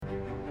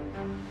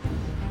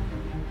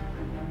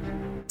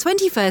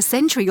21st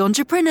Century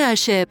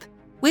Entrepreneurship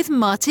with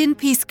Martin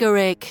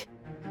Piskarik.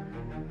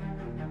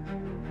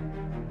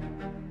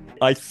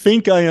 I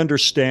think I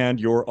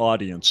understand your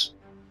audience.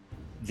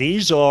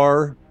 These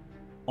are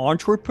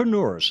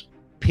entrepreneurs,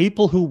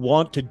 people who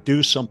want to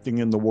do something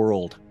in the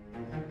world.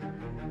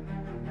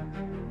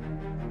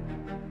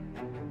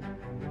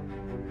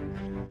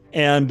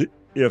 And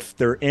if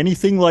they're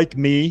anything like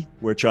me,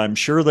 which I'm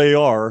sure they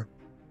are,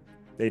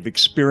 they've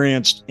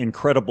experienced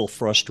incredible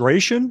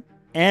frustration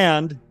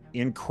and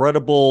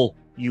incredible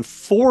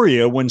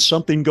euphoria when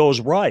something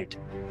goes right.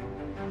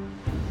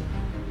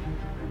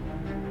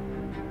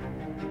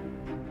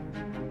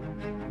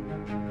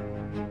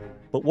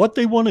 But what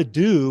they want to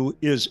do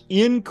is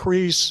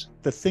increase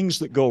the things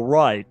that go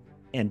right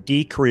and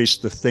decrease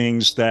the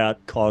things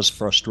that cause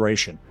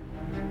frustration.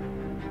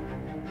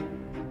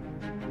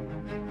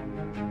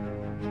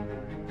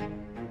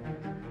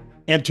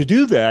 And to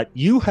do that,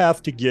 you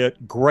have to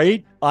get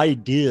great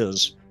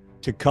ideas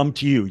to come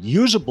to you,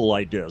 usable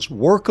ideas,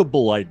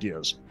 workable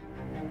ideas.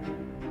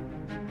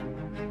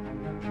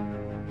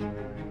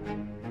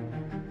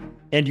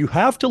 And you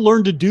have to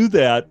learn to do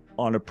that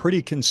on a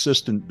pretty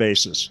consistent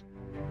basis.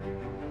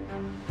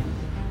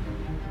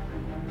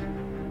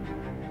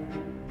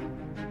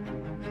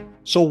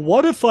 So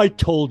what if I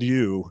told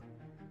you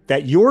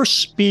that you're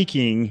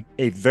speaking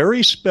a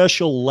very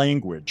special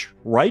language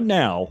right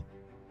now,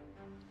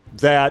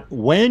 that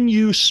when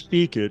you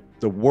speak it,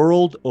 the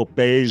world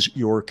obeys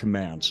your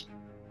commands?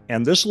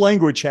 And this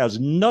language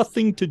has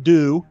nothing to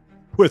do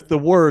with the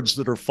words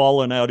that are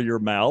falling out of your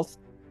mouth.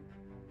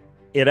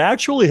 It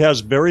actually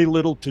has very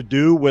little to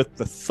do with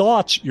the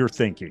thoughts you're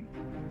thinking.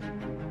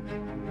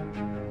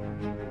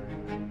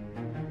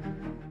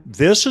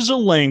 This is a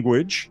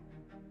language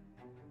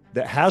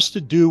that has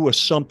to do with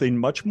something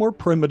much more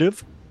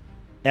primitive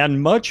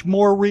and much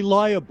more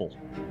reliable.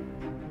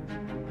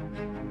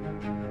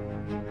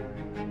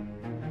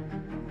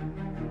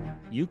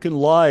 You can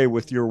lie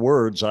with your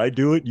words. I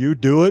do it, you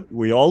do it,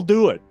 we all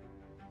do it.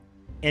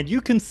 And you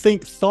can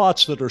think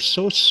thoughts that are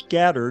so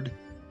scattered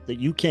that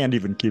you can't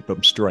even keep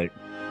them straight.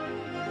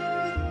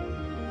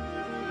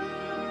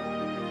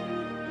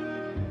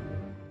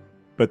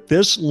 But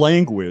this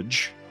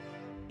language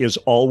is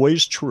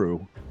always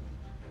true,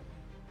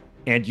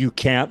 and you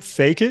can't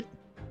fake it,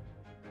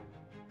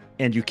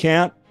 and you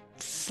can't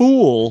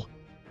fool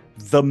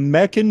the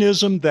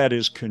mechanism that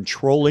is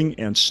controlling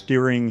and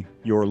steering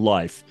your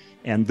life.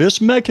 And this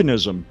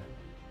mechanism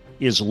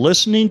is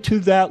listening to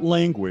that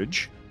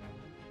language,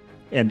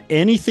 and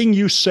anything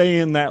you say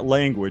in that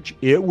language,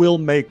 it will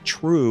make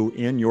true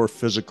in your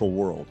physical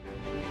world.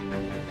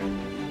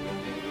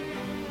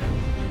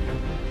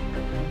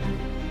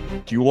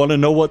 Do you want to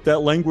know what that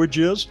language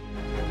is?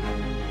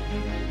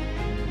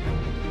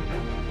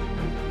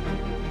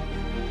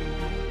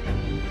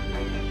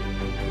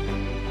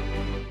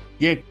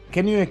 Yeah,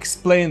 can you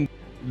explain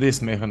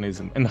this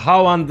mechanism and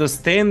how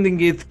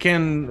understanding it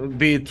can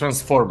be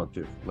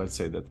transformative, let's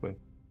say that way?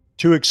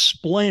 To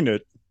explain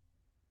it,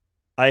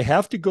 I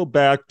have to go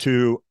back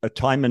to a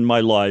time in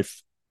my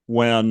life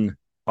when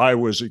I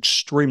was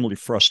extremely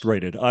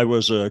frustrated. I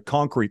was a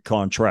concrete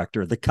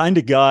contractor, the kind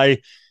of guy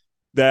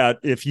that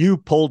if you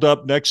pulled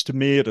up next to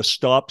me at a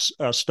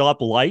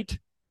stop light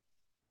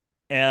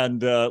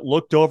and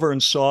looked over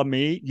and saw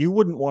me, you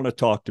wouldn't want to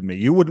talk to me.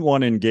 You wouldn't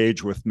want to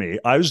engage with me.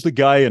 I was the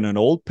guy in an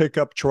old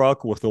pickup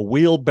truck with a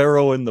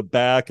wheelbarrow in the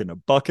back and a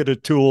bucket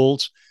of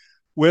tools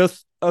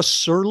with a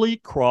surly,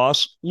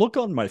 cross look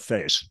on my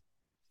face.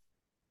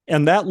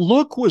 And that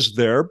look was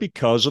there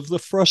because of the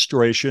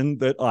frustration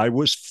that I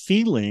was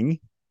feeling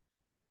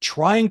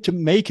trying to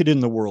make it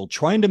in the world,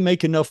 trying to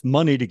make enough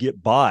money to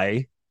get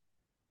by,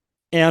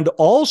 and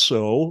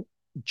also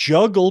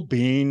juggle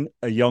being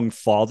a young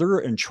father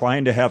and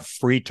trying to have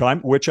free time,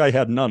 which I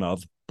had none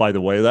of, by the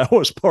way. That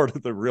was part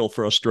of the real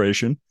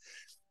frustration.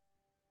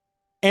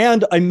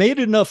 And I made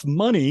enough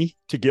money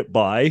to get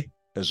by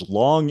as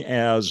long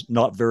as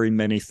not very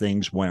many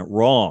things went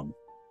wrong.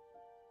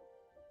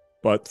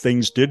 But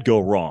things did go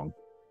wrong.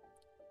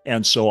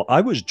 And so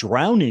I was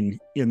drowning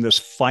in this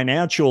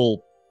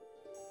financial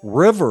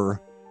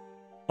river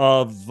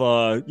of,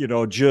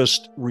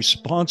 just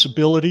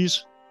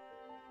responsibilities,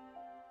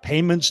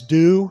 payments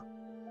due,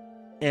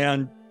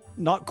 and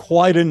not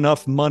quite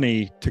enough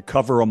money to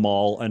cover them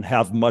all and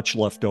have much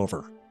left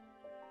over.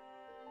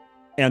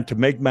 And to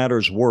make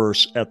matters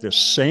worse, at the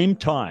same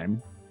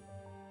time,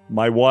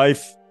 my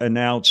wife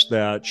announced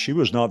that she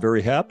was not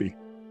very happy.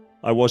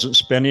 I wasn't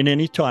spending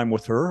any time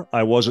with her.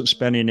 I wasn't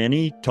spending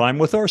any time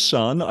with our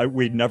son.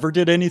 We never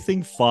did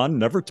anything fun,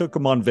 never took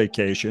him on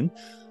vacation.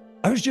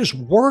 I was just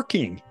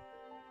working.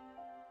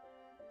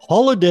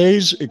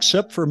 Holidays,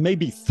 except for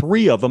maybe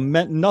 3 of them,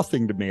 meant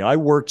nothing to me. I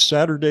worked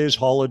Saturdays,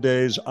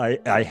 holidays.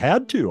 I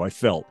had to, I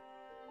felt.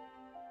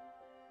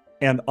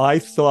 And I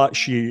thought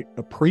she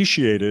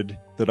appreciated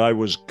that I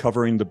was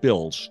covering the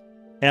bills.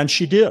 And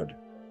she did.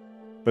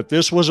 But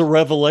this was a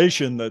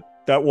revelation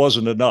that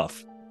wasn't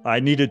enough. I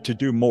needed to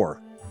do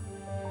more.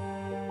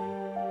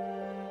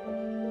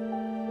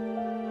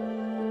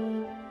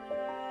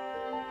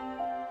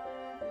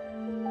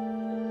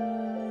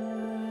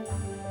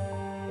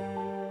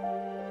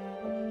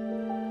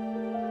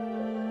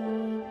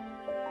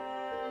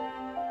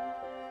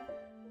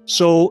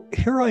 So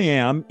here I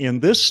am in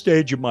this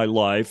stage of my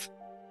life,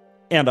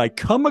 and I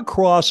come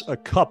across a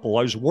couple.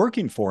 I was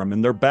working for them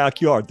in their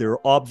backyard.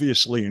 They're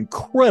obviously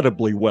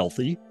incredibly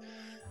wealthy,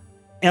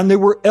 and they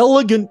were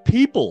elegant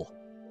people.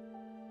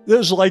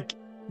 There's like,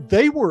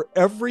 they were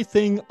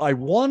everything I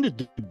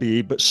wanted to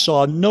be, but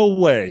saw no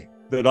way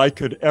that I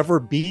could ever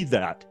be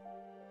that.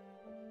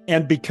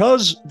 And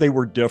because they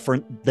were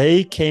different,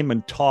 they came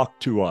and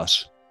talked to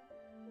us.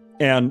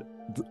 And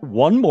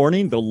one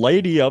morning, the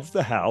lady of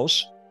the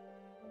house,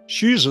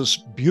 she's this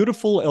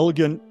beautiful,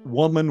 elegant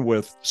woman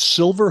with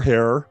silver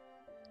hair.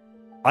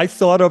 I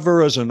thought of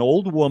her as an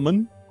old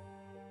woman,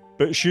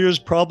 but she is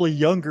probably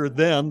younger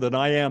then than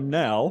I am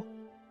now.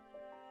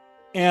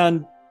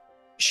 And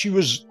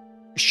she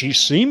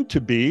seemed to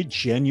be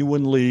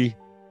genuinely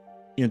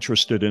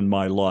interested in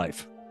my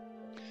life.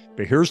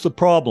 But here's the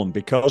problem.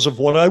 Because of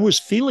what I was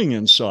feeling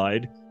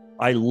inside,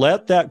 I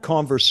let that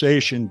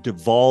conversation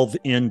devolve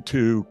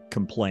into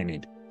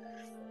complaining.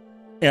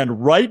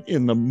 And right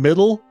in the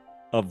middle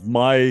of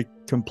my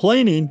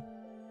complaining,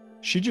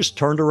 she just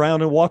turned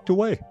around and walked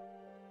away.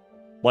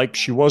 Like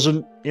she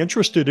wasn't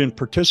interested in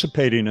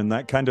participating in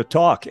that kind of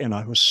talk. And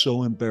I was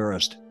so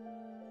embarrassed.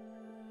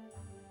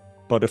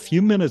 But a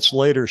few minutes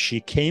later,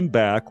 she came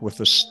back with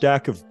a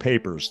stack of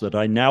papers that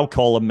I now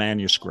call a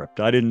manuscript.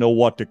 I didn't know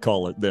what to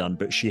call it then,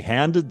 but she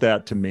handed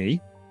that to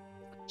me.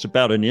 It's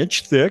about an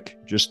inch thick,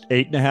 just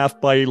 8.5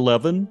 by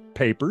 11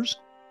 papers.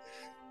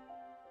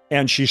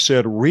 And she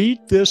said, read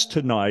this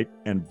tonight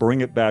and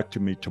bring it back to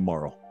me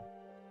tomorrow.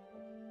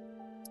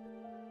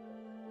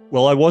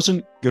 Well, I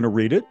wasn't going to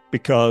read it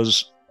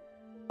because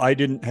I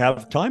didn't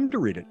have time to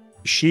read it.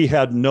 She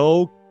had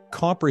no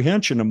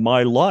comprehension of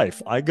my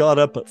life. I got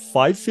up at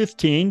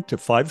 5:15 to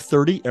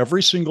 5:30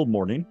 every single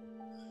morning,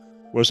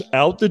 was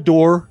out the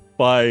door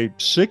by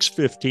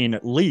 6:15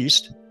 at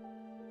least.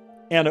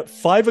 And at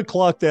 5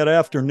 o'clock that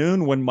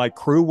afternoon, when my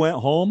crew went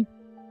home,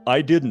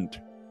 I didn't.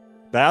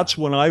 That's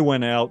when I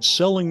went out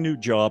selling new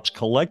jobs,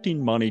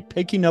 collecting money,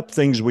 picking up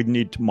things we'd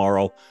need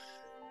tomorrow.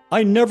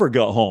 I never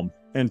got home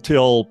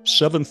until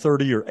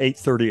 7:30 or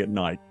 8:30 at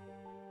night.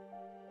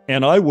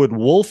 And I would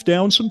wolf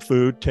down some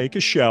food, take a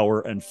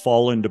shower, and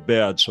fall into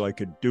bed so I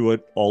could do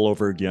it all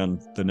over again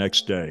the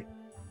next day.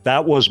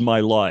 That was my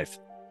life.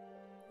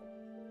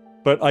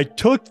 But I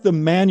took the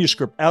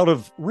manuscript out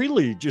of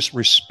really just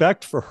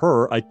respect for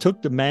her. I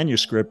took the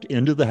manuscript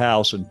into the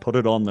house and put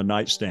it on the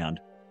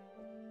nightstand.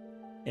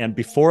 And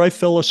before I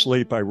fell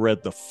asleep, I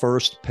read the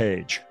first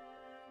page.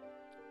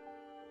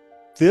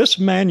 This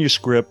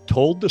manuscript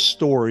told the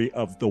story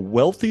of the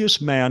wealthiest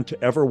man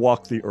to ever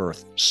walk the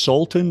earth,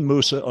 Sultan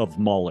Musa of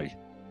Mali.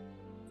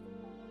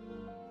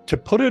 To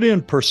put it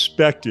in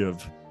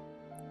perspective,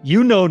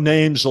 you know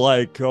names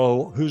like,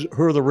 who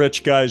are the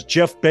rich guys?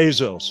 Jeff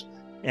Bezos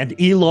and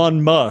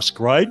Elon Musk,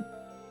 right?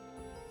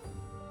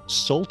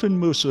 Sultan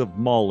Musa of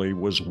Mali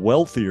was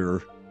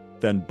wealthier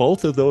than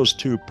both of those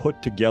two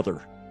put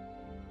together.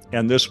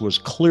 And this was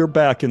clear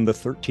back in the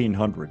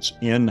 1300s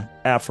in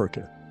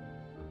Africa.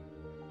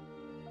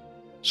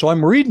 So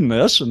I'm reading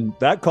this, and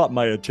that caught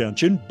my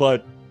attention,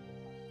 but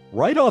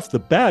right off the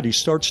bat, he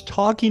starts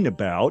talking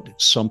about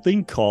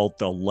something called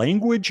the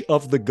language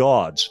of the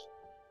gods.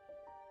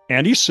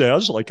 And he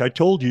says, like I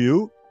told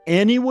you,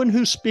 anyone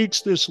who speaks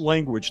this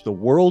language, the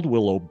world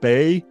will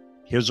obey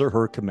his or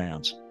her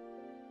commands.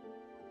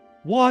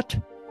 What?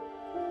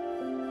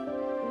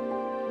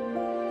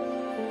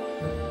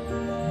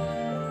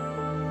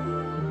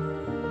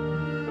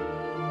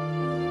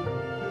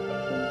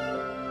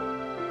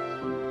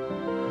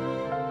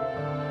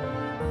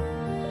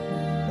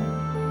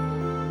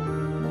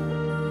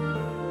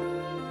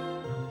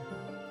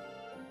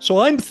 So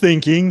I'm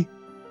thinking,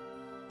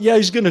 yeah,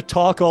 he's going to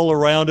talk all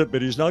around it,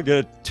 but he's not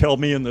going to tell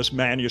me in this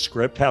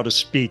manuscript how to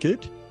speak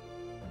it.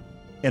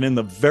 And in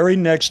the very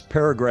next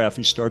paragraph,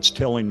 he starts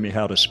telling me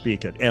how to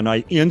speak it. And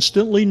I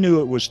instantly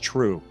knew it was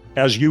true,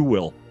 as you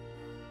will.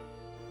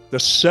 The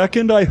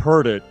second I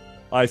heard it,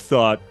 I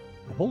thought,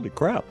 holy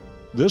crap,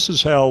 this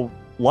is how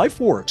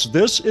life works.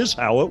 This is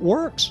how it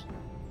works.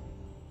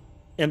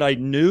 And I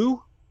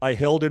knew I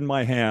held in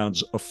my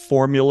hands a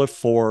formula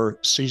for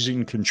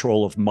seizing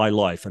control of my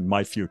life and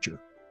my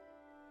future.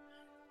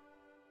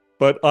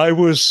 But I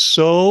was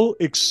so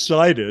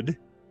excited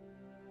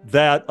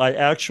that I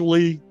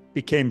actually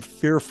became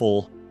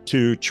fearful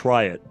to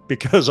try it,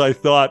 because I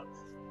thought,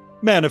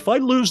 man, if I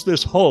lose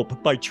this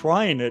hope by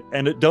trying it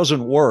and it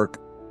doesn't work,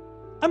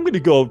 I'm going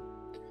to go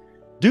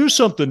do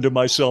something to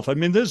myself. I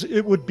mean,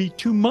 it would be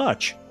too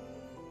much.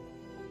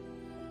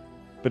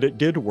 But it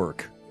did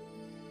work.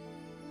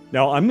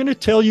 Now, I'm going to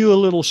tell you a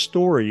little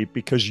story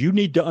because you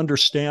need to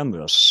understand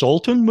this.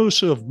 Sultan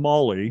Musa of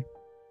Mali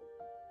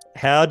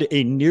had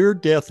a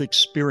near-death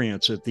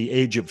experience at the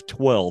age of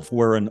 12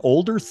 where an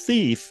older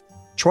thief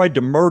tried to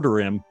murder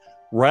him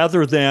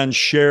rather than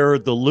share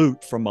the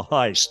loot from a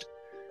heist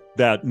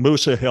that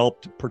Musa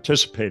helped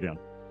participate in.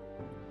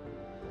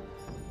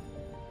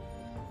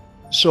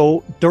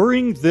 So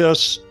during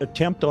this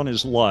attempt on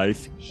his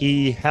life,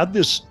 he had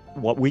this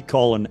what we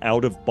call an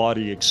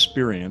out-of-body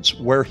experience,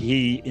 where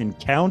he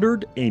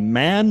encountered a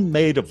man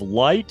made of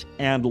light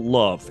and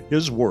love,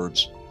 his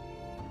words.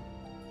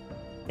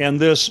 And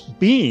this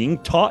being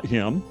taught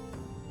him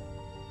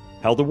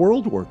how the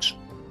world works,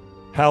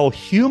 how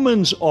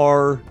humans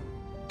are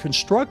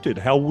constructed,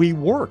 how we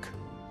work,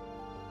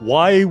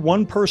 why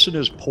one person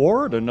is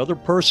poor and another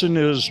person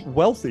is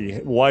wealthy,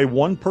 why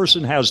one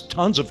person has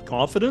tons of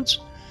confidence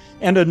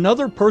and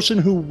another person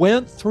who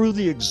went through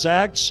the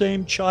exact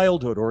same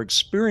childhood or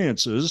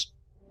experiences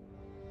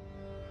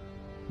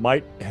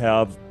might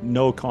have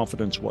no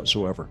confidence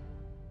whatsoever.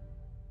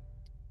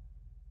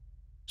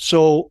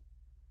 So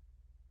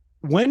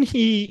when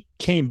he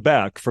came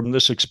back from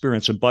this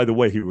experience, and by the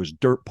way, he was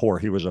dirt poor,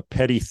 he was a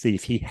petty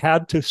thief, he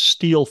had to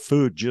steal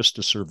food just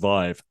to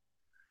survive.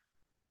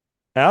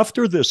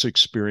 After this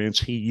experience,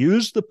 he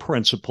used the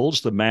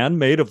principles the man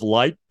made of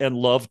light and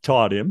love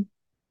taught him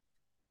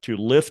to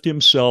lift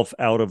himself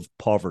out of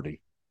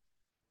poverty.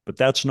 But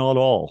that's not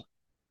all.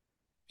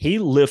 He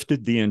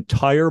lifted the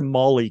entire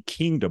Mali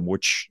kingdom,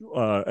 which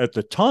at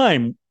the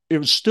time, it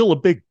was still a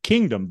big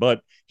kingdom,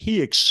 but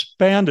he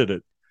expanded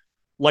it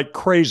like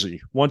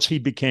crazy once he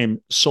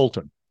became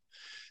Sultan.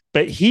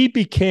 But he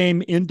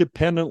became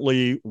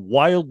independently,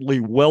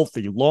 wildly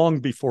wealthy long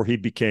before he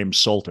became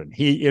Sultan.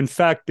 He, in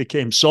fact,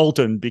 became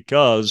Sultan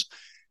because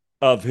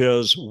of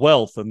his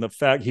wealth and the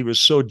fact he was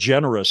so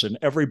generous and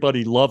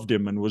everybody loved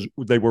him and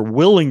they were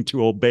willing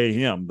to obey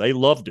him. They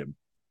loved him.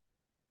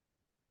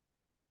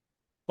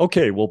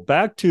 Okay, well,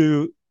 back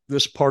to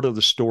this part of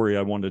the story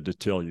I wanted to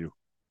tell you.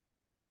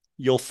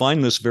 You'll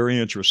find this very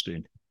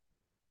interesting.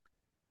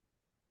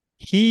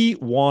 He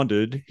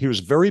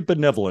was very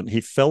benevolent. He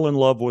fell in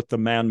love with the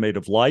man made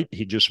of light.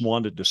 He just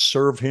wanted to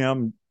serve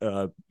him,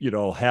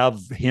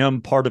 have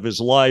him part of his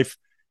life.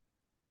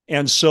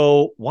 And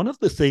so one of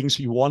the things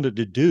he wanted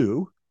to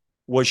do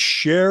was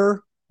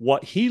share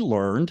what he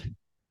learned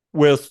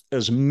with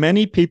as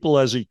many people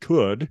as he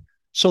could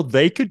so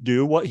they could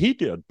do what he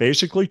did,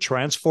 basically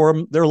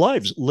transform their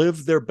lives,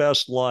 live their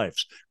best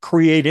lives,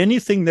 create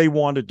anything they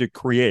wanted to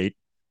create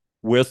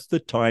with the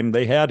time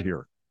they had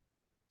here.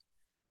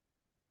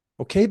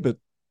 Okay, but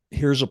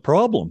here's a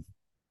problem.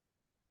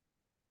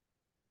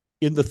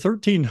 In the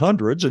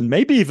 1300s, and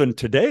maybe even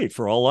today,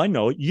 for all I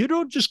know, you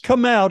don't just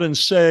come out and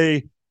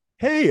say,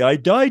 hey, I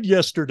died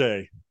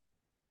yesterday,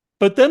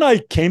 but then I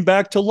came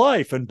back to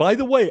life. And by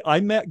the way, I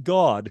met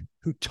God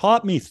who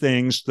taught me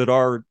things that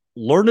our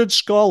learned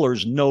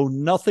scholars know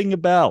nothing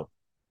about.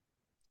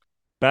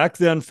 Back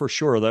then, for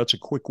sure, that's a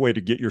quick way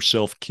to get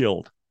yourself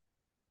killed.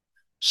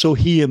 So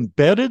he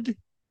embedded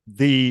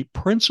the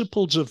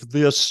principles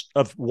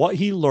of what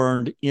he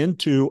learned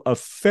into a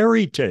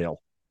fairy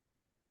tale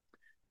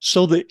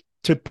so that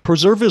to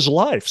preserve his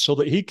life, so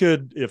that he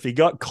could, if he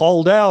got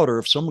called out or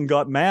if someone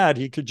got mad,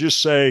 he could just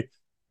say,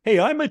 hey,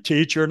 I'm a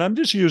teacher and I'm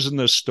just using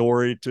this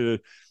story to,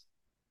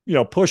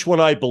 push what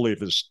I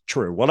believe is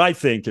true, what I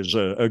think is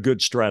a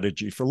good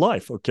strategy for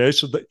life. Okay.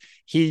 So that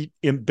he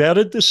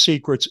embedded the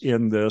secrets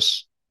in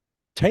this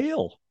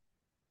tale.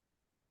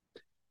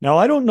 Now,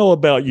 I don't know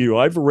about you.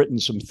 I've written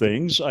some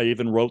things. I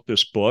even wrote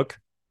this book.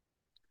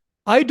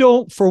 I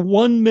don't for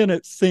 1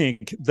 minute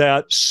think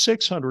that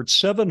 600,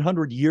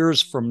 700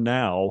 years from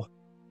now,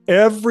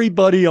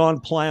 everybody on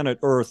planet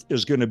Earth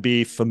is going to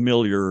be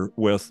familiar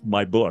with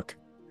my book.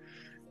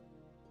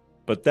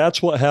 But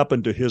that's what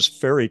happened to his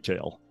fairy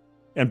tale.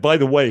 And by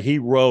the way, he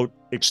wrote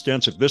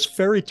extensive. This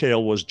fairy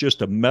tale was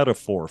just a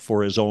metaphor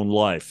for his own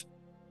life.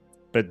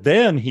 But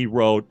then he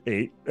wrote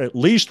at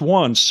least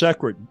one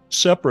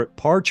separate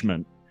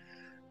parchment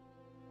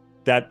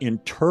that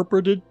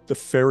interpreted the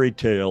fairy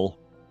tale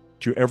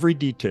to every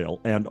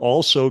detail and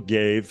also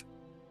gave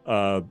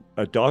a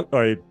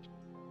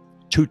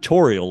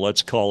tutorial,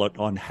 let's call it,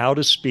 on how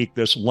to speak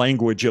this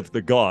language of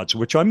the gods,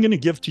 which I'm going to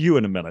give to you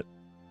in a minute.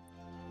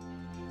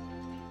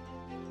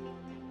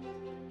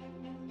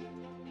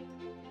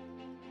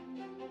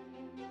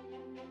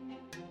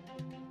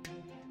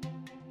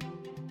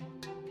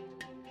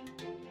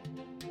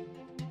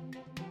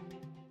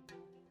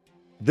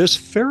 This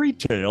fairy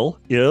tale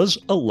is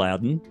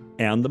Aladdin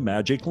and the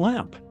magic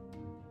lamp.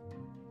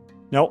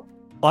 Now,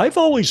 I've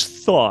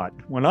always thought,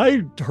 when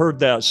I heard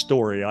that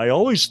story, I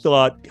always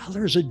thought,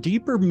 there's a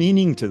deeper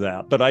meaning to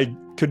that, but I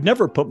could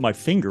never put my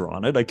finger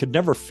on it. I could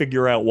never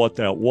figure out what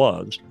that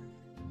was.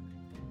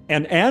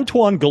 And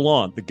Antoine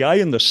Galland, the guy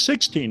in the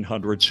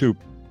 1600s who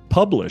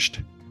published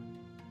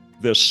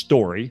this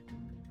story,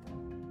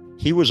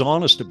 he was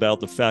honest about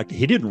the fact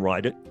he didn't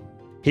write it.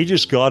 He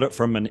just got it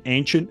from an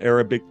ancient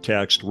Arabic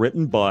text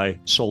written by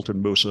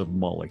Sultan Musa of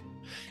Mali.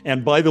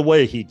 And by the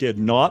way, he did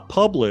not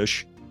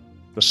publish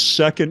the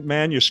second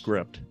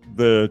manuscript,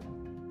 the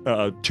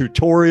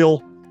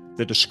tutorial,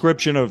 the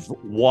description of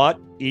what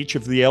each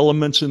of the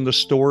elements in the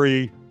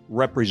story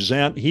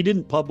represent. He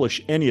didn't publish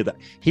any of that.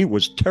 He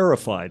was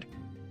terrified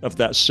of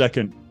that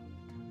second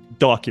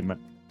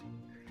document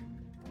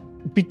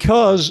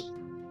because,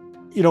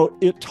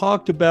 it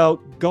talked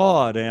about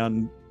God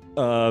and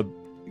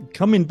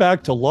coming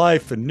back to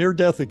life and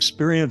near-death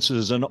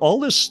experiences and all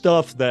this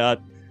stuff that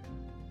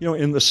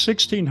In the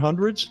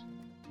 1600s,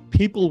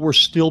 people were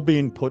still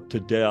being put to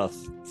death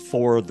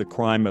for the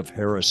crime of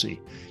heresy.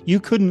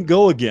 You couldn't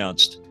go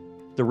against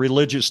the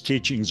religious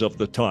teachings of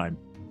the time.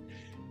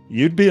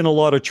 You'd be in a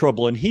lot of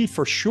trouble. And he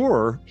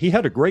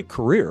had a great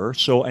career.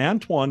 So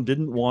Antoine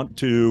didn't want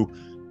to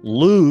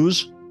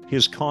lose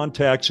his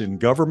contacts in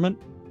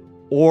government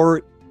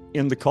or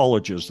in the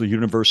colleges, the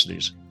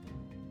universities.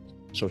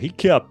 So he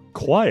kept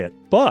quiet.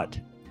 But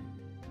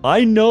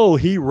I know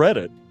he read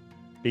it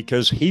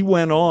because he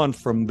went on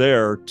from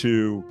there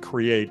to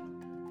create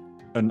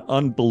an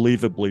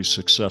unbelievably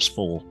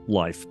successful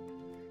life.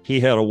 He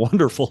had a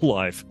wonderful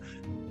life.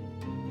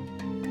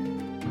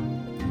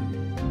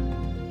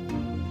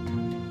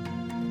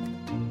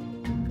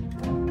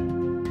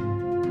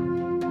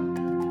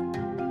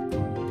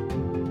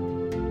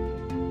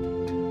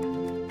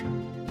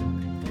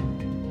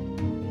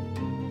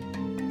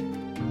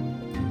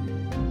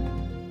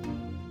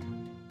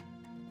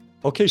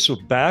 Okay, so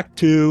back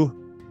to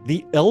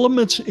the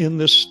elements in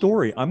this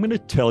story. I'm going to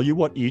tell you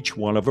what each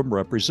one of them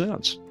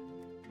represents.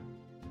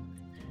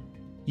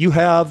 You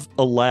have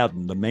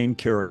Aladdin, the main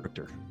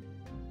character.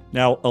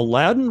 Now,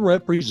 Aladdin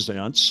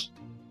represents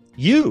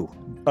you,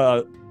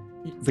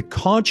 the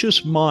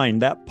conscious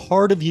mind, that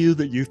part of you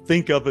that you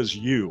think of as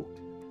you,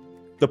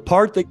 the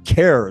part that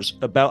cares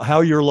about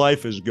how your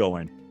life is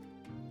going.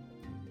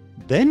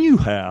 Then you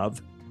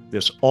have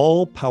this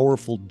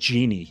all-powerful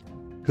genie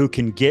who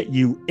can get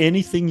you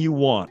anything you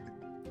want.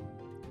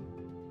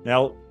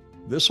 Now,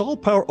 this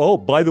all-power, oh,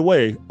 by the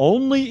way,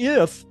 only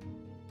if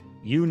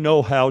you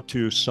know how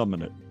to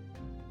summon it.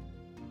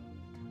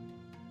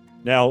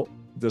 Now,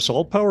 this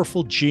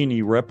all-powerful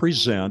genie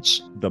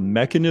represents the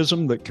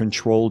mechanism that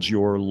controls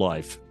your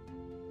life.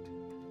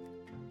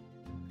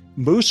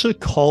 Musa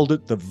called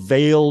it the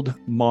veiled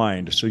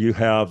mind. So you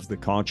have the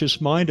conscious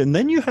mind, and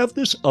then you have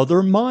this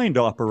other mind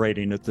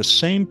operating at the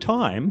same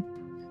time.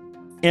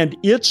 And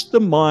it's the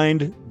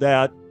mind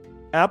that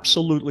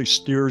absolutely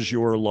steers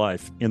your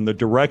life in the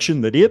direction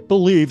that it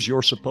believes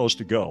you're supposed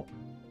to go.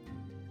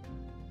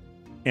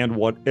 And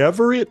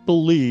whatever it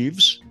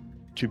believes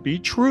to be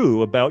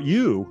true about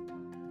you,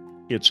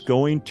 it's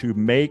going to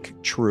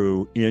make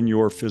true in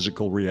your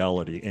physical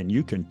reality. And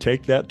you can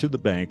take that to the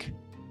bank.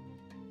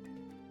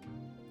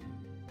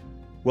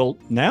 Well,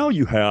 now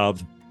you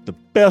have the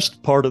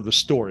best part of the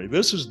story.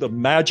 This is the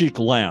magic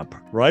lamp,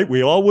 right?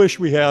 We all wish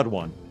we had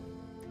one.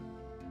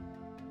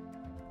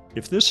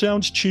 If this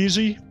sounds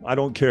cheesy, I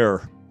don't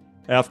care.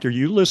 After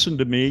you listen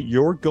to me,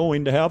 you're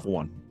going to have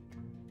one.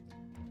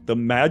 The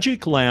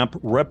magic lamp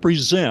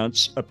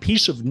represents a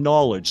piece of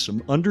knowledge,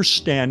 some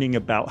understanding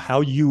about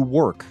how you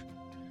work.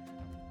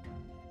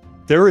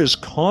 There is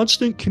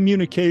constant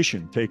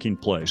communication taking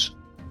place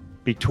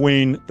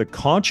between the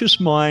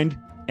conscious mind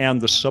and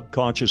the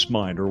subconscious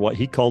mind, or what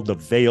he called the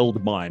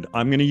veiled mind.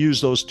 I'm going to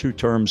use those two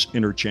terms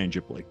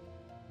interchangeably.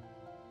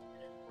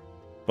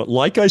 But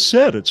like I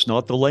said, it's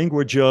not the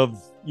language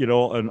of,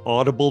 an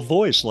audible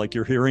voice like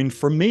you're hearing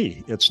from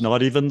me. It's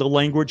not even the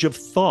language of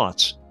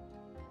thoughts.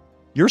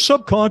 Your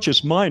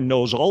subconscious mind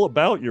knows all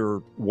about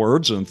your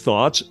words and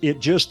thoughts. It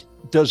just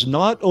does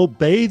not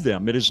obey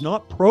them. It is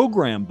not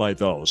programmed by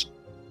those.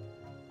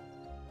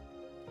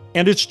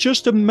 And it's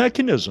just a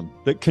mechanism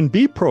that can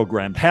be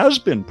programmed, has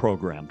been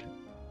programmed.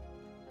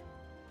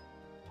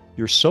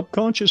 Your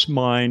subconscious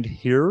mind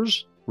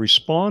hears,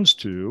 responds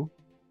to,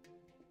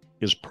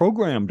 is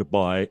programmed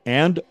by,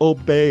 and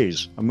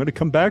obeys. I'm going to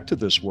come back to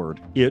this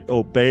word. It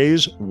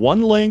obeys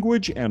one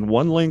language and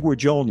one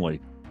language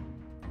only.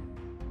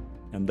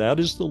 And that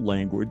is the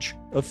language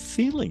of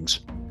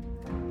feelings.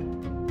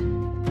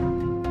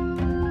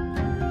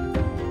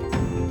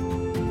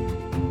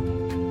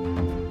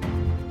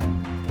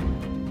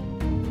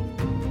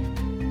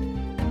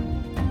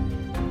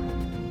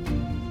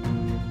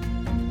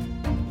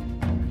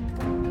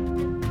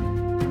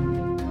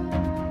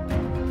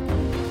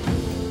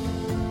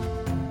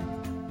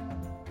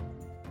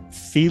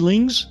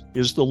 Feelings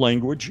is the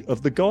language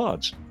of the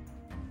gods.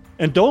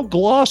 And don't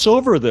gloss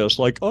over this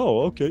like,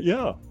 oh, okay,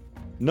 yeah.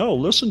 No,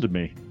 listen to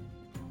me.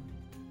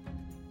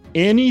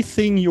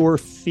 Anything you're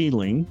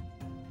feeling,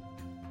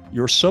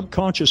 your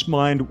subconscious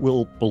mind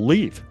will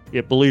believe.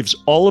 It believes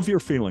all of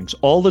your feelings,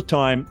 all the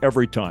time,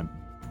 every time.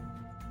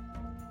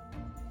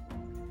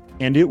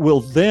 And it will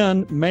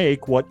then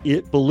make what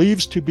it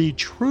believes to be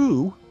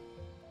true,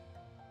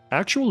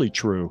 actually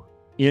true,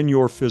 in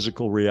your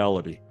physical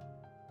reality.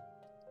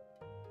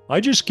 I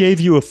just gave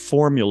you a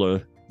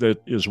formula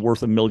that is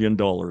worth $1 million.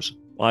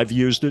 I've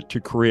used it to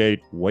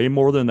create way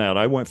more than that.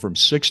 I went from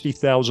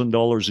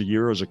 $60,000 a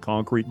year as a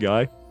concrete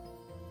guy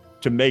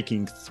to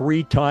making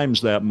 3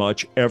 times that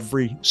much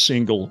every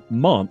single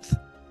month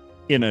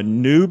in a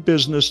new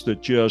business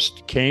that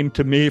just came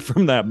to me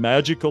from that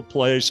magical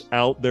place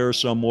out there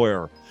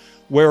somewhere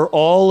where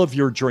all of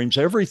your dreams,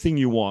 everything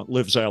you want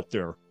lives out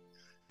there.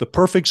 The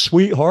perfect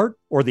sweetheart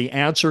or the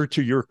answer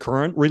to your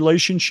current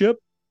relationship,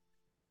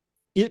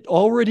 it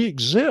already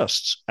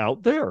exists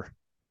out there.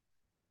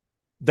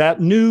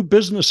 That new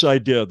business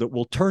idea that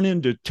will turn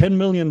into $10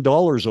 million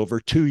over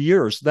 2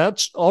 years,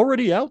 that's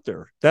already out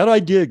there. That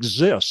idea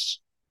exists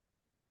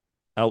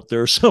out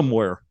there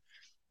somewhere.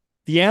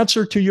 The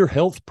answer to your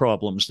health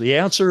problems, the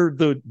answer,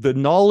 the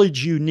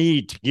knowledge you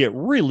need to get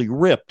really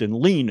ripped and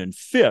lean and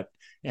fit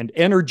and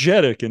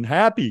energetic and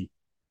happy,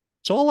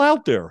 it's all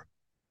out there.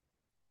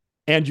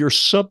 And your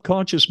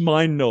subconscious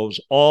mind knows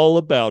all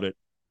about it.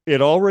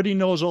 It already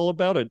knows all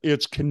about it.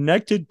 It's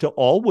connected to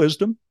all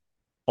wisdom,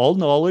 all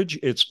knowledge.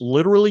 It's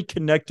literally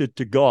connected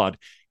to God.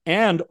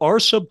 And our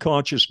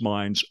subconscious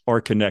minds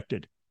are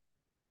connected.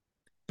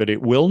 But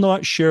it will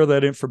not share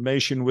that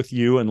information with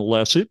you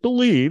unless it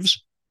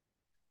believes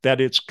that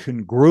it's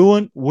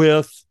congruent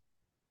with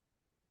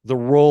the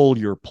role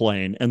you're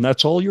playing. And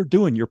that's all you're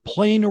doing. You're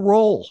playing a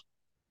role.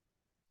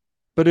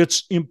 But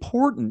it's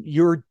important.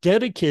 You're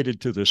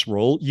dedicated to this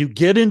role. You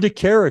get into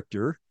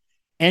character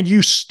and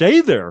you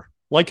stay there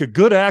like a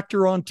good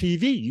actor on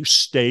TV. You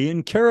stay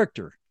in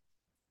character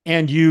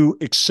and you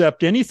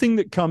accept anything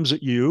that comes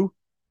at you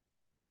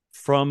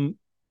from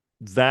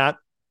that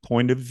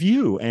point of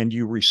view, and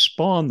you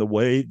respond the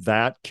way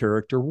that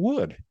character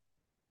would.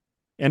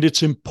 And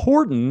it's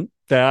important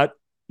that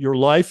your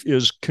life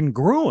is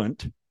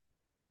congruent.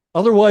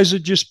 Otherwise,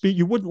 it'd just be,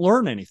 you wouldn't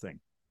learn anything.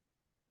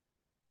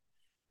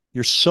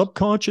 Your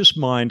subconscious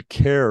mind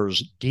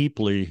cares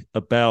deeply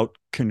about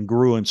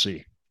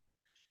congruency.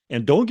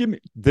 And don't give me,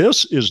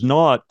 this is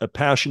not a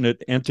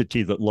passionate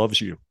entity that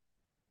loves you.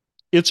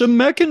 It's a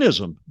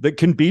mechanism that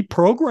can be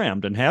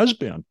programmed and has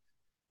been.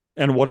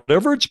 And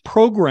whatever it's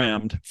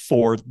programmed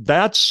for,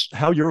 that's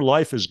how your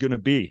life is going to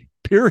be,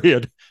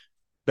 period.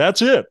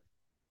 That's it.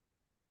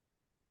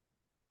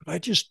 But I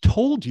just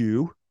told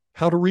you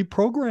how to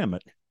reprogram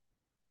it.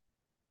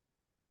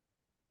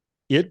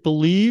 It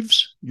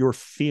believes your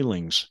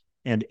feelings,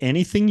 and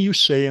anything you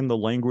say in the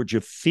language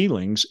of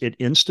feelings, it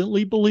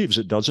instantly believes.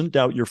 It doesn't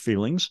doubt your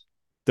feelings.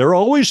 They're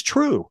always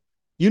true.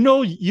 You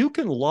know, you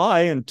can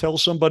lie and tell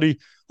somebody,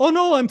 oh,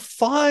 no, I'm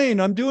fine.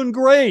 I'm doing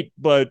great.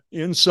 But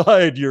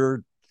inside,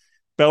 you're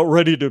about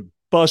ready to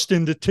bust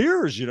into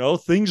tears. You know,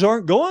 things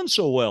aren't going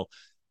so well.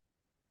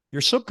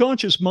 Your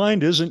subconscious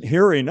mind isn't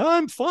hearing,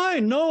 I'm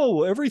fine.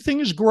 No, everything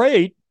is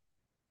great.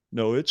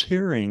 No, it's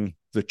hearing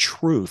the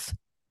truth.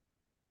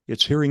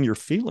 It's hearing your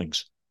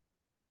feelings.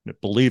 It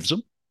believes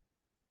them.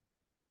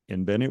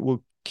 And then it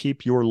will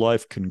keep your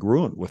life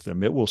congruent with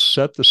them. It will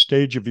set the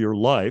stage of your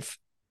life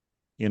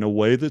in a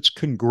way that's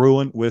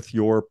congruent with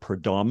your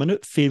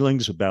predominant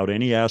feelings about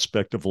any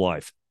aspect of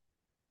life.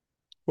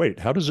 Wait,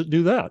 how does it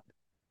do that?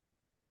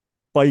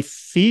 By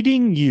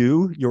feeding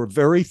you your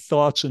very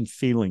thoughts and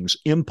feelings,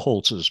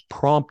 impulses,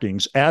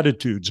 promptings,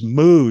 attitudes,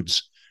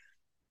 moods,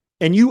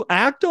 and you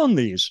act on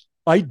these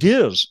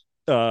ideas,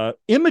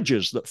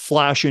 images that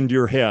flash into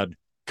your head,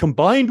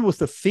 combined with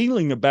the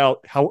feeling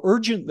about how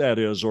urgent that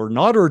is or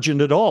not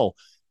urgent at all.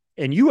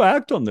 And you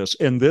act on this,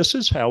 and this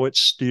is how it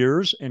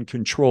steers and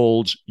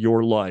controls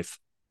your life.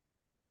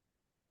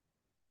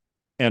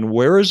 And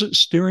where is it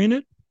steering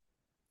it?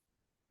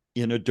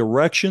 In a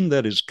direction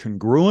that is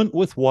congruent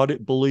with what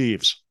it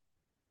believes.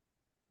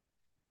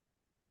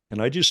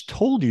 And I just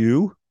told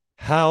you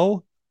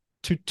how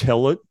to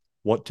tell it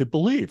what to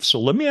believe. So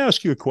let me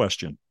ask you a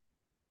question.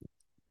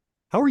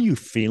 How are you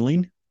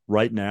feeling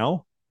right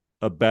now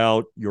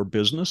about your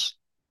business,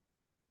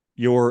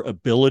 your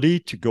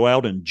ability to go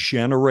out and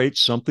generate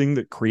something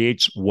that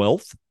creates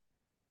wealth?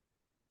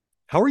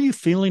 How are you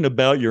feeling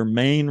about your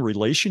main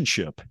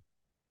relationship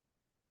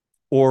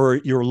or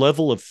your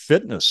level of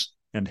fitness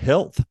and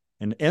health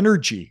and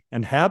energy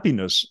and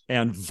happiness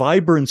and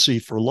vibrancy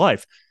for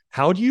life?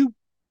 How do you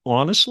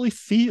honestly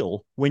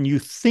feel when you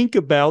think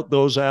about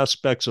those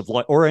aspects of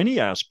life or any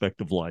aspect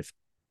of life?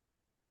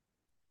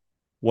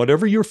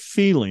 Whatever you're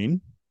feeling,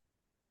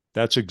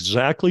 that's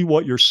exactly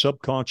what your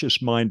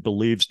subconscious mind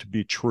believes to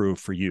be true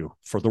for you,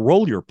 for the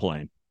role you're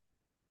playing.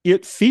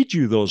 It feeds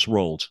you those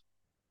roles.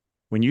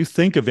 When you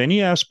think of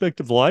any aspect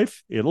of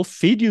life, it'll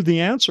feed you the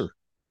answer.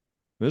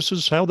 This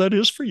is how that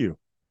is for you.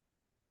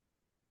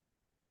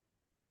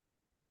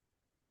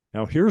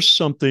 Now, here's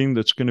something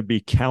that's going to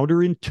be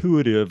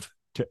counterintuitive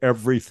to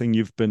everything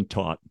you've been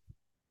taught.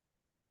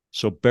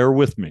 So bear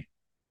with me.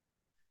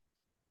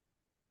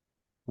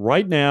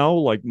 Right now,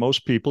 like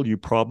most people, you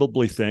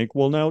probably think,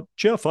 well, now,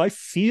 Jeff, I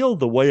feel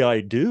the way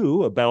I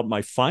do about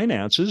my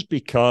finances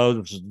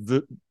because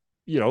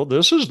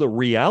this is the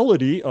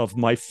reality of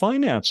my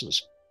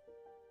finances.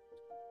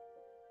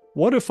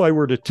 What if I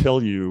were to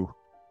tell you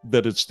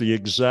that it's the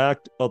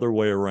exact other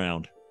way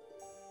around?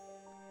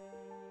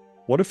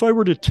 What if I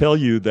were to tell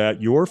you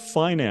that your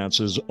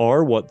finances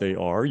are what they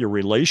are, your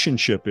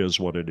relationship is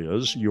what it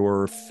is,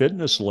 your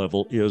fitness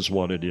level is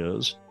what it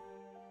is,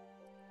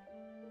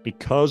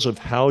 because of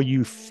how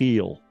you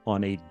feel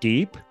on a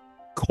deep,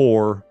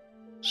 core,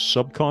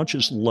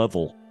 subconscious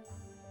level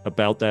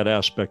about that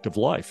aspect of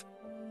life?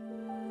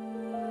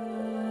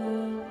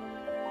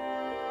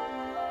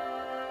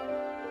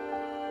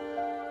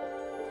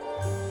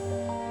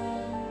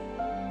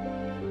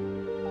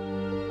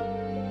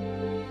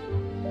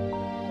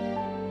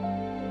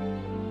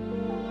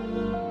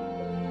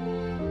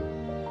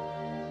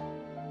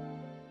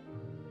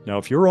 Now,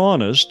 if you're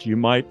honest, you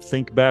might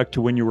think back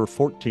to when you were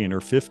 14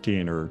 or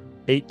 15 or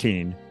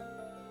 18.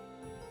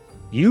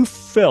 You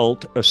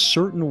felt a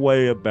certain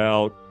way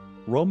about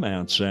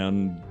romance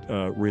and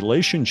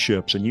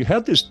relationships, and you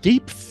had this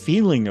deep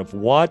feeling of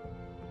what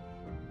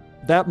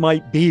that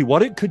might be,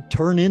 what it could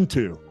turn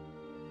into,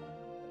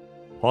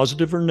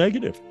 positive or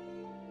negative.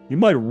 You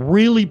might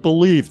really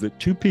believe that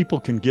two people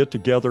can get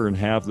together and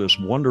have this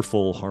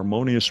wonderful,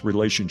 harmonious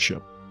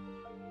relationship.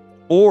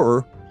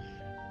 Or,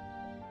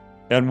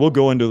 and we'll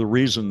go into the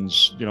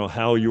reasons,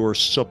 how your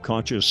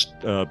subconscious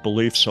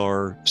beliefs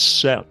are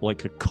set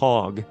like a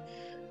cog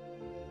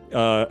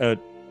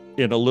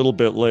in a little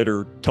bit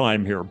later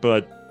time here.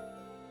 But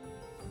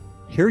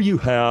here you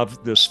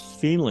have this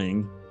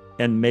feeling,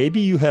 and maybe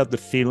you have the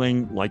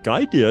feeling like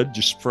I did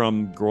just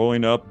from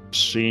growing up,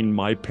 seeing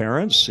my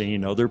parents,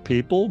 seeing other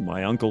people,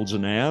 my uncles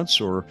and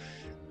aunts, or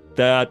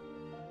that,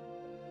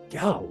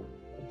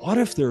 what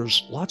if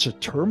there's lots of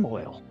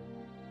turmoil?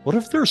 What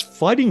if there's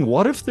fighting?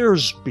 What if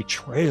there's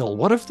betrayal?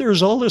 What if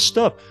there's all this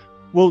stuff?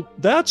 Well,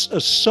 that's a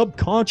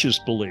subconscious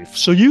belief.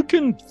 So you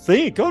can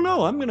think, oh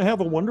no, I'm going to have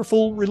a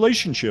wonderful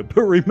relationship.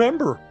 But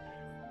remember,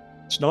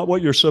 it's not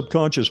what your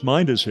subconscious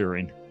mind is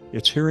hearing.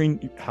 It's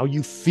hearing how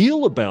you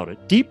feel about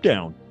it deep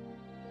down.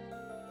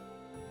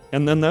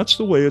 And then that's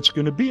the way it's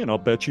going to be. And I'll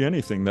bet you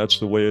anything, that's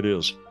the way it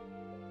is.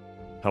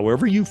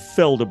 However you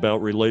felt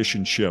about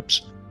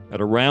relationships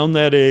at around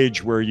that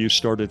age where you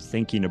started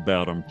thinking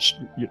about them,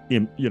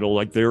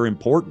 like they're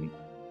important,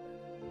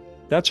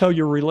 that's how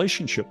your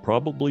relationship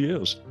probably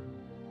is.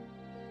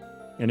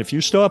 And if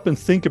you stop and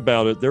think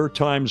about it, there are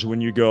times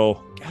when you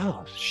go,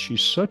 gosh,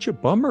 she's such a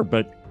bummer,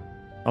 but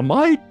am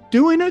I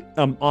doing it?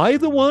 Am I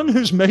the one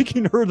who's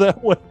making her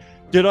that way?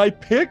 Did I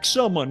pick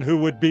someone who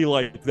would be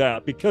like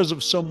that because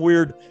of some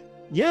weird?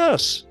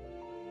 Yes,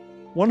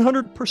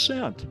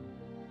 100%.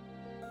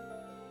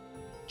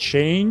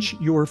 Change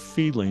your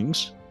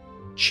feelings,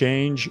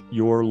 change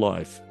your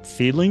life.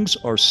 Feelings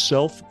are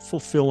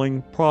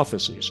self-fulfilling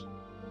prophecies.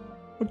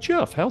 Well,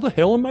 Jeff, how the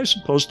hell am I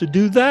supposed to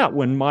do that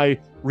when my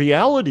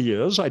reality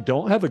is I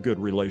don't have a good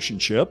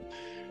relationship?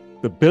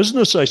 The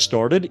business I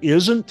started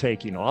isn't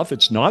taking off.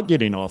 It's not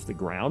getting off the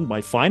ground.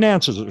 My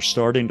finances are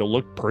starting to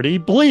look pretty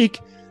bleak.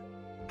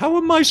 How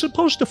am I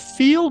supposed to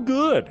feel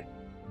good?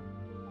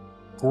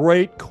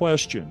 Great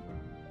question.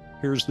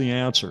 Here's the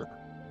answer.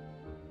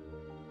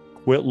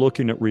 Quit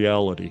looking at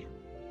reality.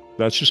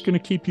 That's just going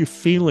to keep you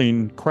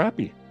feeling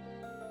crappy.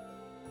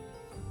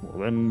 Well,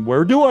 then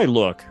where do I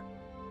look?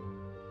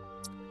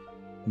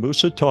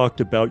 Musa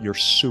talked about your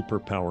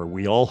superpower.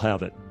 We all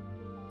have it.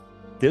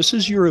 This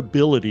is your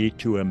ability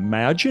to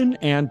imagine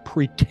and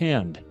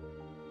pretend.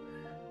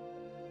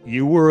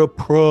 You were a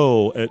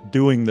pro at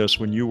doing this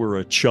when you were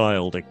a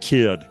child, a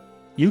kid.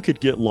 You could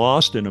get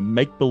lost in a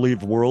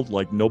make-believe world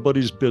like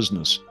nobody's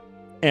business.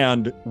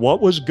 And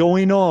what was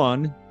going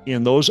on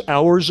in those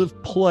hours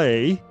of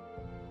play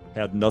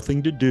had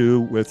nothing to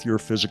do with your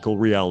physical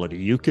reality.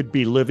 You could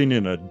be living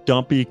in a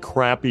dumpy,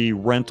 crappy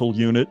rental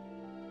unit,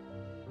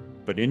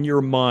 but in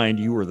your mind,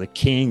 you were the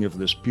king of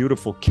this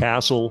beautiful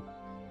castle,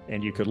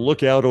 and you could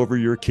look out over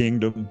your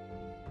kingdom.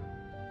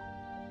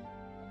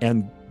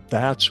 And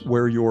that's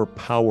where your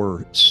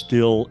power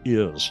still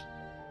is.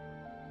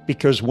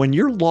 Because when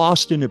you're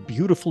lost in a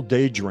beautiful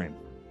daydream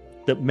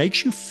that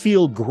makes you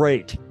feel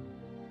great,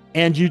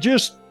 and you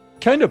just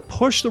kind of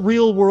push the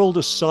real world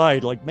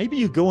aside, like maybe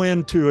you go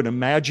into an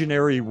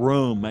imaginary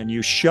room and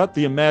you shut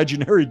the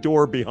imaginary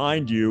door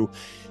behind you,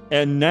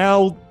 and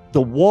now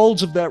the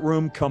walls of that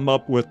room come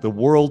up with the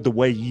world the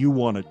way you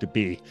want it to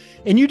be.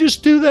 And you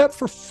just do that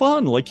for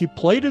fun, like you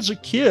played as a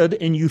kid,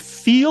 and you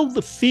feel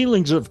the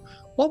feelings of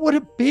what would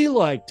it be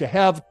like to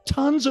have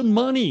tons of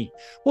money?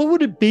 What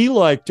would it be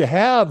like to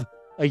have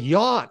a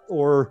yacht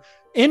or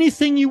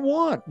anything you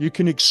want? You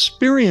can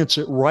experience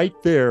it right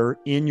there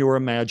in your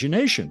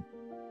imagination.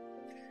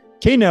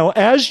 Okay, now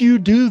as you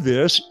do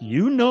this,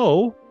 you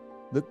know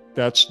that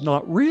that's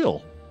not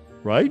real,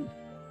 right?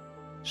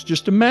 It's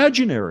just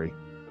imaginary.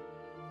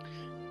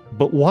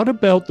 But what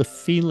about the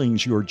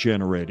feelings you're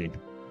generating?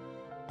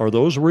 Are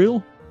those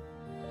real?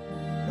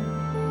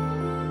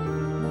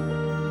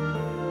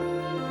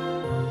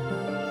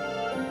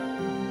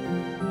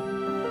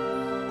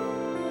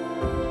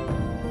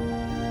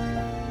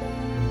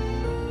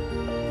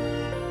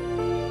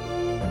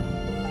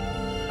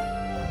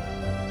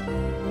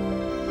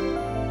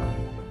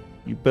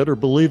 You better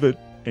believe it.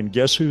 And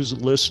guess who's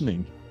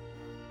listening?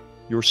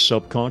 Your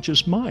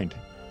subconscious mind.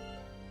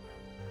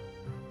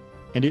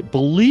 And it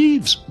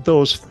believes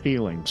those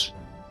feelings.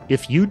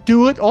 If you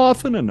do it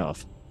often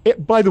enough.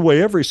 By the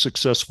way, every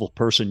successful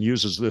person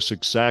uses this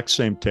exact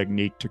same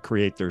technique to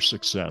create their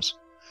success.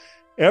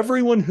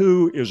 Everyone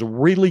who is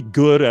really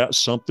good at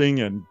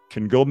something and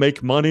can go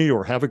make money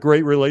or have a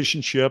great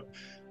relationship,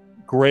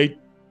 great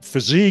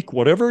physique,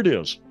 whatever it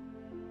is,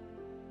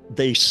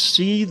 they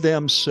see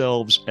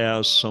themselves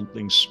as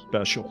something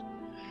special.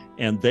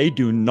 And they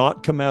do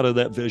not come out of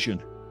that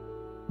vision.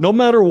 No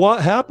matter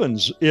what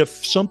happens,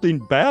 if something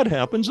bad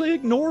happens, they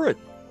ignore it.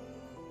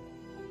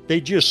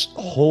 They just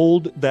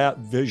hold that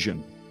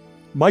vision.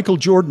 Michael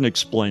Jordan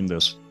explained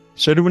this.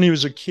 He said when he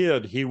was a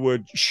kid, he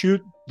would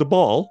shoot the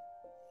ball,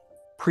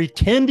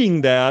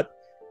 pretending that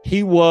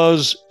he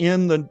was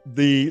in the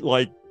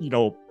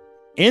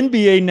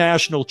NBA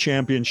national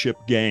championship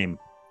game.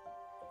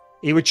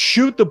 He would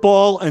shoot the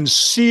ball and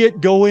see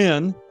it go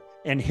in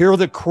and hear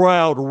the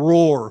crowd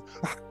roar.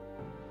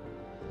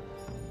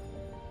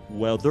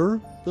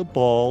 Whether the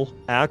ball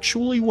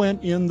actually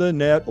went in the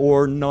net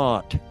or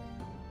not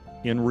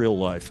in real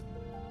life.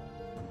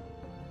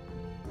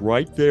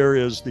 Right there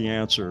is the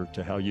answer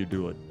to how you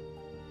do it.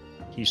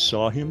 He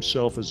saw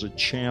himself as a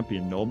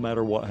champion no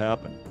matter what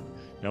happened.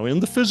 Now,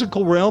 in the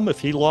physical realm, if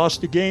he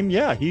lost a game,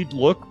 yeah, he'd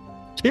look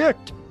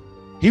ticked.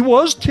 He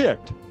was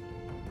ticked.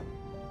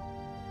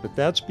 But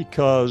that's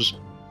because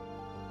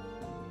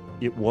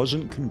it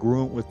wasn't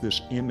congruent with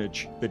this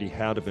image that he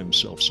had of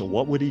himself. So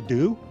what would he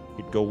do?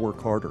 He'd go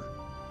work harder.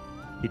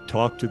 He'd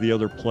talk to the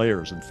other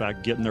players, in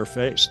fact, get in their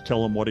face,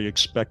 tell them what he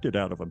expected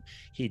out of them.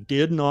 He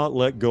did not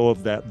let go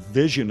of that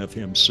vision of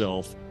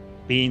himself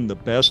being the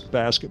best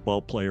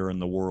basketball player in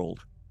the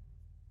world.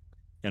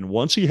 And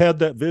once he had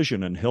that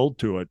vision and held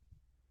to it,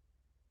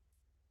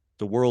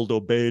 the world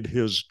obeyed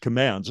his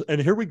commands.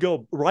 And here we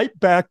go, right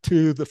back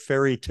to the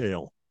fairy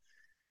tale.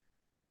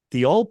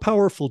 The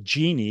all-powerful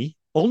genie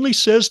only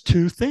says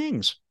two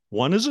things.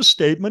 One is a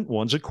statement,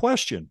 one's a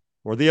question,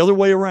 or the other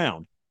way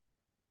around.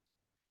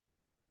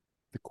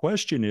 The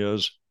question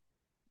is,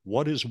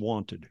 what is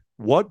wanted?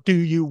 What do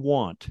you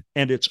want?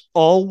 And it's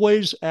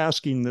always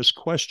asking this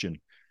question.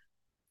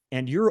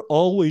 And you're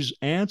always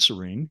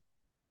answering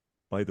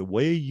by the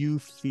way you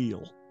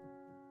feel.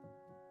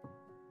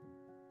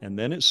 And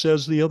then it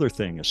says the other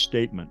thing, a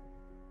statement.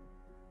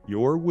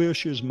 Your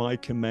wish is my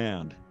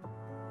command.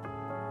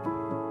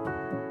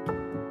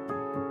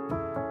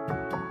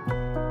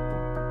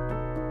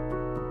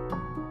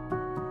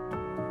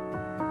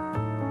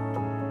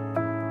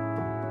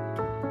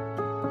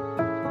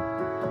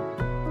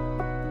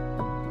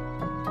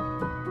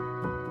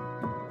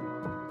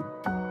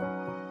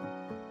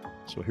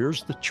 So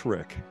here's the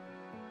trick.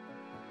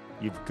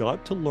 You've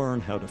got to learn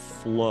how to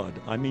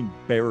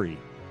bury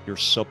your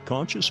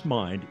subconscious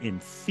mind in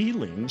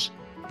feelings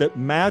that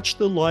match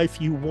the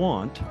life you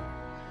want,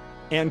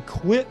 and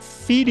quit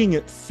feeding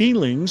it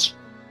feelings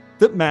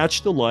that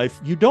match the life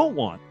you don't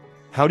want.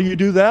 How do you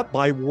do that?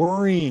 By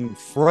worrying,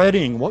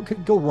 fretting. What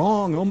could go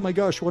wrong? Oh my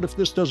gosh, what if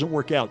this doesn't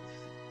work out?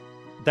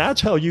 That's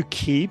how you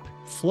keep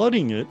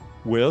flooding it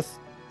with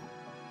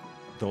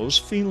those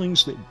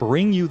feelings that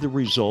bring you the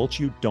results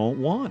you don't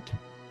want.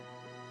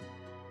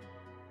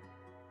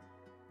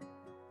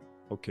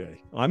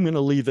 Okay, I'm going to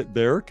leave it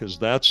there because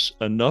that's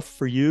enough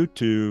for you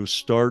to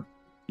start,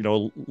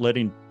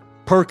 letting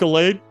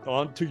percolate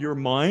onto your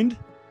mind.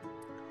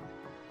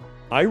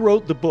 I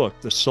wrote the book,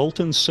 The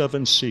Sultan's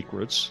 7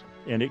 Secrets,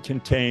 and it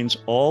contains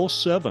all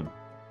 7,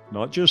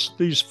 not just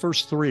these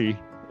first 3,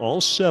 all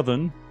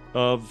 7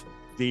 of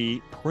the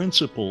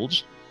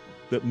principles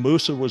that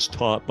Musa was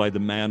taught by the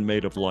man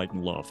made of light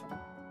and love.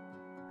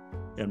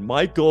 And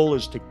my goal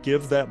is to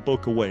give that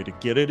book away, to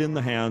get it in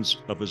the hands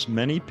of as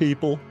many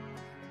people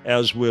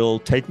as will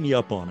take me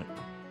up on it.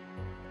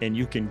 And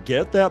you can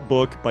get that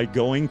book by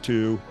going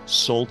to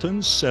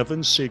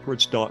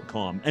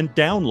sultan7secrets.com and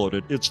download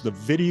it. It's the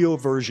video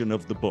version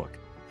of the book.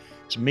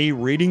 It's me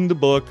reading the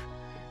book.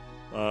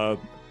 I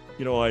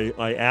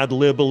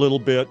ad-lib a little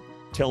bit,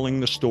 telling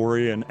the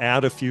story, and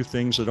add a few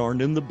things that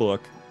aren't in the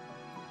book.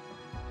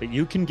 But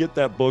you can get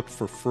that book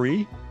for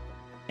free,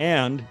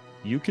 and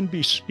you can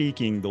be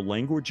speaking the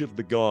language of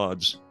the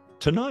gods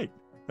tonight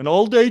and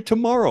all day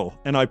tomorrow.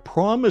 And I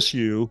promise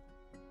you,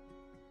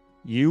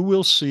 you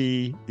will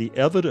see the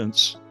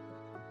evidence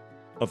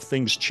of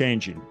things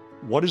changing.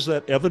 What is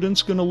that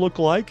evidence going to look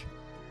like?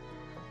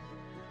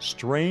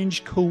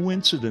 Strange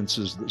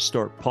coincidences that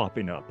start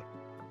popping up.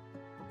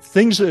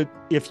 Things that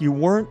if you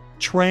weren't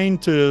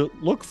trained to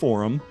look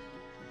for them,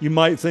 you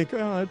might think,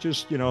 it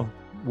just,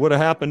 would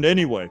have happened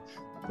anyway.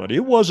 But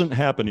it wasn't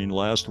happening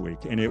last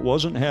week, and it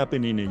wasn't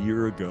happening a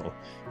year ago.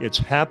 It's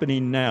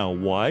happening now.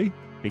 Why?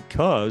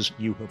 Because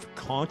you have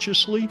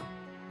consciously,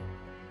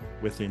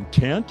 with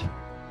intent,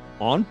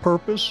 on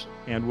purpose,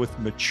 and with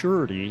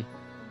maturity,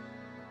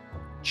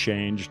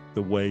 changed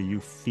the way you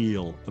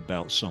feel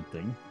about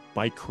something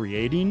by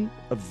creating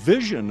a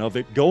vision of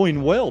it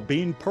going well,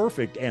 being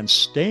perfect, and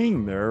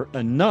staying there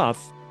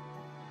enough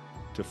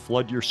to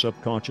flood your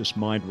subconscious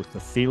mind with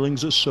the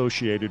feelings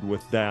associated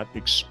with that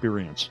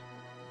experience.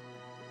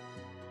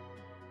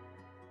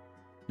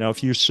 Now,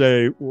 if you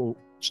say, well,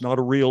 it's not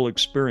a real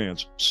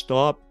experience,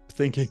 stop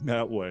thinking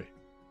that way.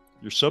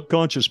 Your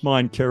subconscious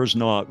mind cares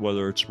not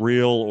whether it's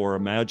real or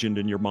imagined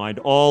in your mind.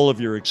 All of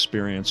your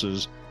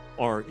experiences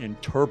are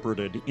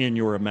interpreted in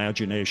your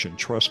imagination.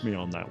 Trust me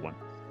on that one.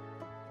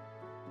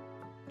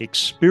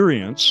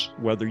 Experience,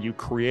 whether you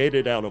create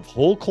it out of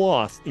whole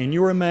cloth in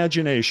your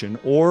imagination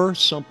or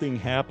something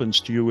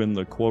happens to you in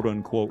the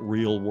quote-unquote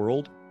real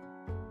world,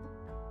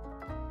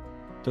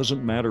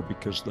 doesn't matter,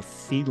 because the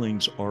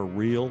feelings are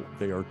real,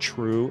 they are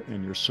true,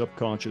 and your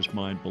subconscious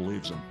mind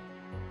believes them.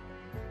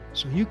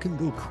 So you can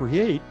go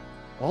create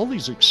all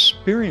these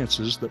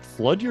experiences that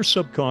flood your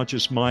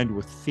subconscious mind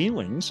with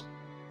feelings.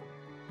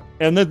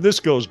 And then this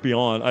goes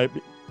beyond.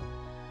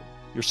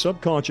 Your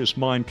subconscious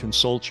mind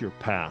consults your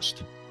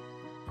past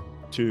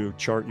to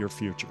chart your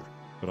future.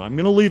 But I'm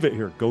going to leave it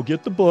here. Go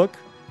get the book,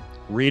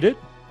 read it.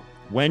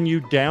 When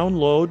you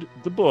download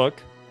the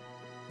book,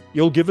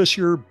 you'll give us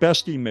your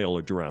best email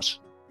address.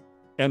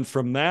 And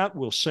from that,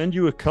 we'll send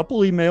you a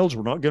couple emails.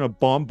 We're not going to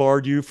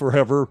bombard you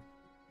forever.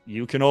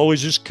 You can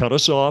always just cut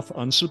us off,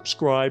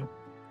 unsubscribe,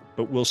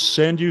 but we'll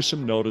send you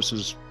some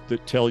notices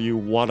that tell you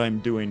what I'm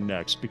doing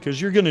next,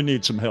 because you're going to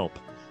need some help.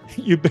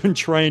 You've been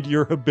trained,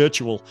 you're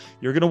habitual.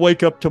 You're going to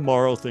wake up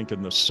tomorrow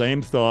thinking the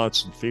same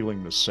thoughts and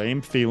feeling the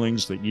same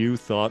feelings that you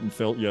thought and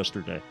felt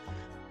yesterday.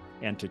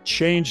 And to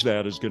change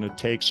that is going to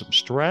take some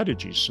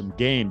strategies, some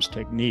games,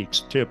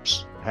 techniques,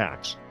 tips,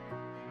 hacks,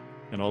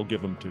 and I'll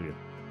give them to you.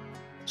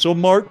 So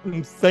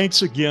Martin,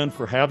 thanks again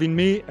for having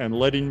me and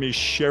letting me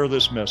share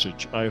this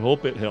message. I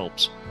hope it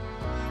helps.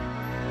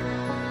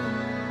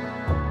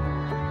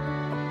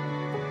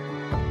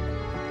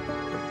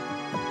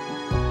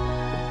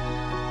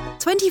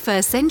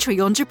 "21st Century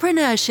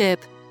Entrepreneurship"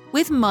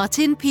 with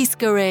Martin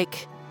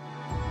Piskarik.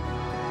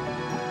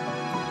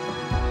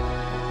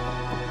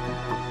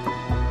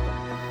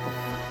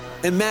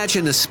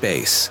 Imagine a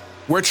space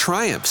where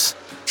triumphs,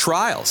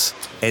 trials,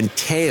 and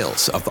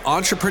tales of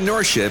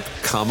entrepreneurship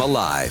come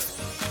alive.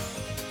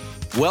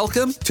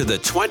 Welcome to the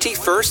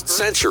 21st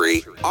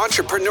Century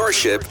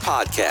Entrepreneurship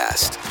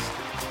Podcast,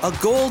 a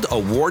gold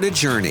awarded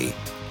journey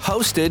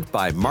hosted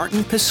by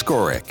Martin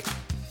Piskarik,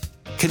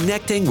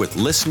 connecting with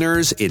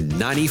listeners in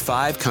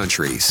 95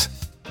 countries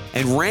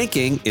and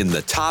ranking in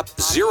the top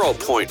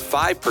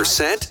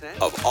 0.5%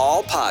 of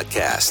all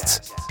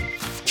podcasts.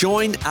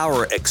 Join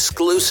our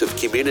exclusive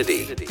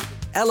community,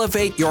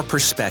 elevate your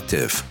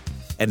perspective,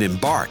 and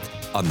embark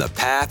on the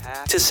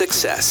path to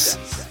success.